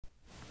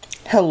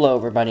Hello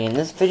everybody, in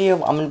this video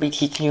I'm going to be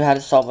teaching you how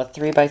to solve a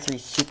 3x3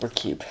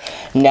 SuperCube.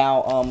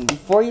 Now,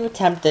 before you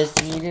attempt this,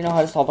 you need to know how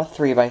to solve a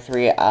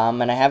 3x3,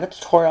 and I have a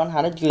tutorial on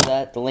how to do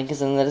that. The link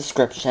is in the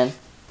description.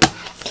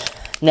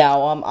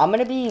 Now, I'm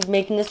going to be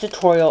making this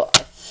tutorial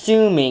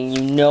assuming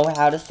you know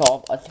how to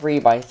solve a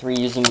 3x3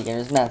 using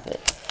beginner's method.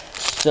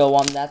 So,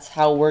 that's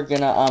how we're going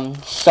to,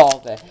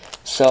 solve it.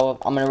 So,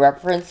 I'm going to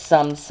reference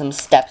some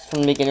steps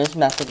from the beginner's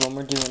method when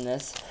we're doing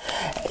this.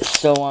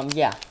 So,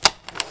 yeah.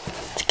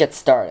 Let's get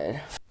started.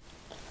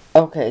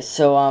 Okay,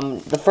 so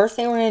the first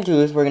thing we're going to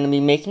do is we're going to be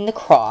making the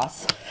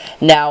cross.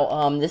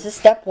 Now, this is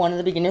step 1 of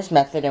the beginner's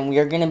method, and we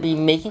are going to be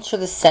making sure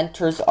the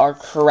centers are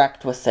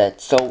correct with it.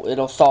 So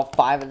it'll solve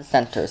 5 of the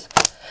centers.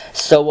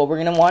 So what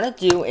we're going to want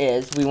to do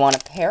is we want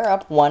to pair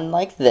up one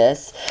like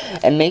this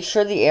and make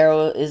sure the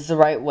arrow is the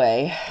right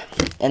way.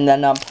 And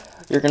then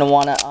you're going to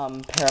want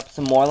to pair up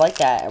some more like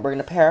that, and we're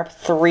going to pair up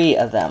 3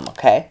 of them,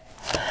 okay?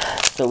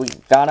 So we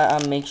got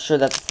to make sure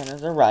that the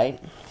centers are right.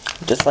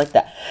 Just like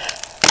that.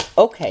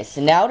 Okay,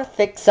 so now to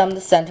fix the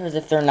centers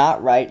if they're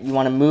not right, you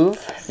want to move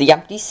the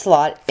empty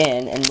slot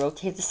in and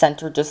rotate the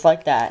center just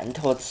like that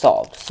until it's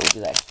solved. So we'll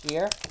do that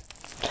here.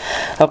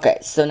 Okay,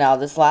 so now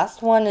this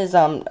last one is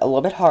a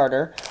little bit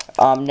harder.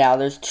 Now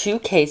there's 2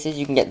 cases.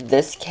 You can get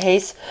this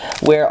case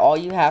where all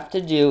you have to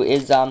do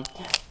is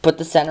put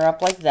the center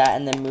up like that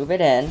and then move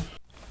it in.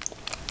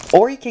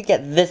 Or you could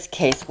get this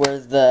case where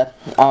the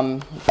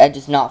edge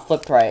is not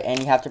flipped right and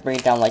you have to bring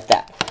it down like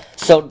that.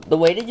 So the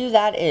way to do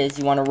that is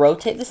you want to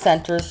rotate the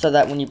center so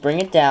that when you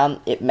bring it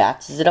down, it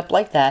matches it up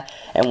like that.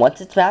 And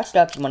once it's matched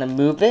up, you want to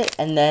move it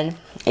and then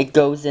it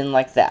goes in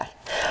like that.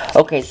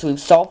 Okay, so we've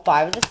solved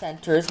 5 of the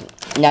centers.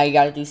 Now you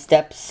got to do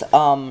steps 2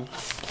 to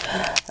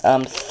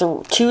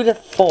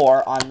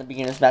 4 on the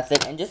beginner's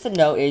method. And just a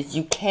note is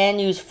you can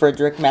use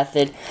Friedrich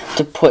method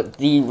to put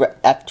the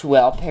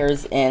F2L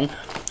pairs in.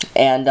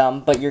 And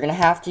but you're gonna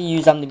have to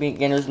use the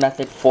beginner's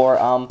method for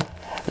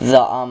the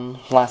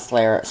last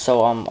layer.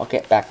 So I'll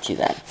get back to you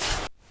then.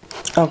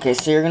 Okay,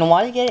 so you're gonna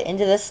want to get it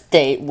into the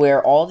state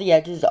where all the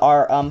edges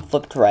are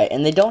flipped right,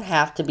 and they don't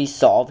have to be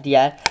solved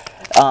yet,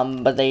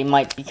 but they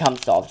might become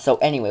solved. So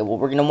anyway, what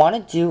we're gonna want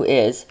to do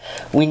is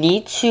we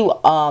need to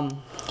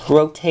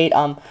rotate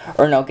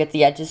get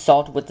the edges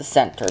solved with the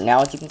center.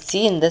 Now, as you can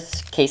see in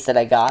this case that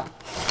I got,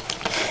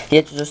 the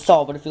edges are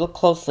solved, but if you look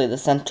closely, the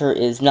center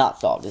is not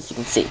solved, as you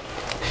can see.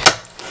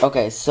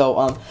 Okay,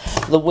 so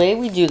the way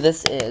we do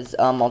this is,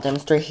 I'll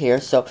demonstrate here.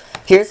 So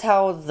here's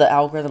how the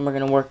algorithm we're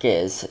going to work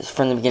is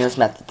from the beginner's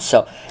method.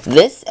 So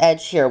this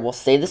edge here will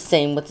stay the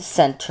same with the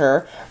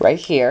center right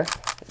here.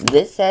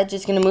 This edge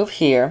is going to move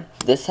here,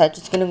 this edge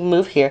is going to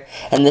move here,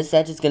 and this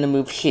edge is going to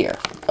move here,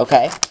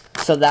 okay?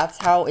 So that's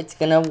how it's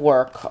going to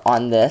work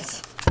on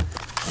this.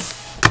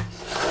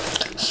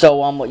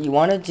 So what you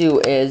want to do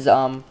is,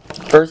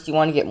 first you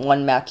want to get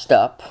one matched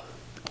up.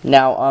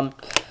 Now,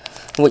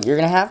 what you're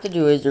going to have to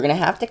do is you're going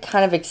to have to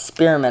kind of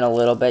experiment a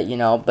little bit, you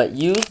know, but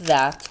use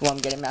that while I'm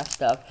getting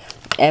matched up.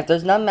 And if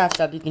there's none matched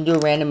up, you can do a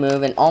random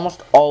move, and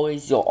almost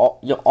always, you'll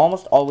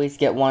almost always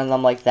get one of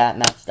them like that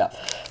matched up.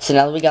 So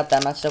now that we got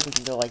that matched up, we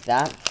can go like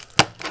that.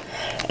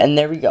 And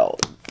there we go.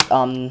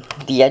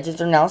 The edges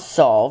are now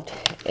solved,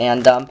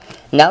 and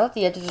now that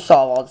the edges are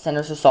solved, all the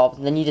centers are solved,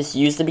 and then you just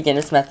use the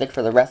beginner's method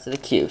for the rest of the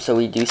cube. So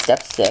we do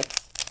step 6.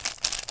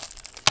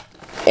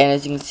 And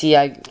as you can see,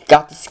 I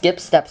got to skip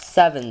step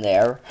 7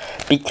 there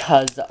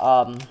because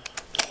I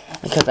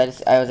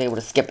was able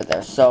to skip it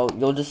there. So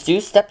you'll just do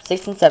step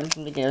 6 and 7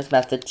 from the beginner's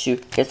method to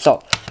get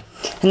solved.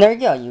 And there you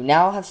go. You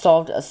now have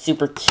solved a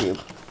SuperCube.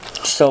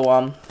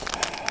 So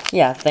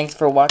yeah, thanks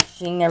for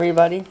watching,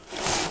 everybody.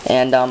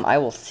 And I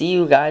will see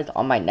you guys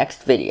on my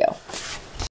next video.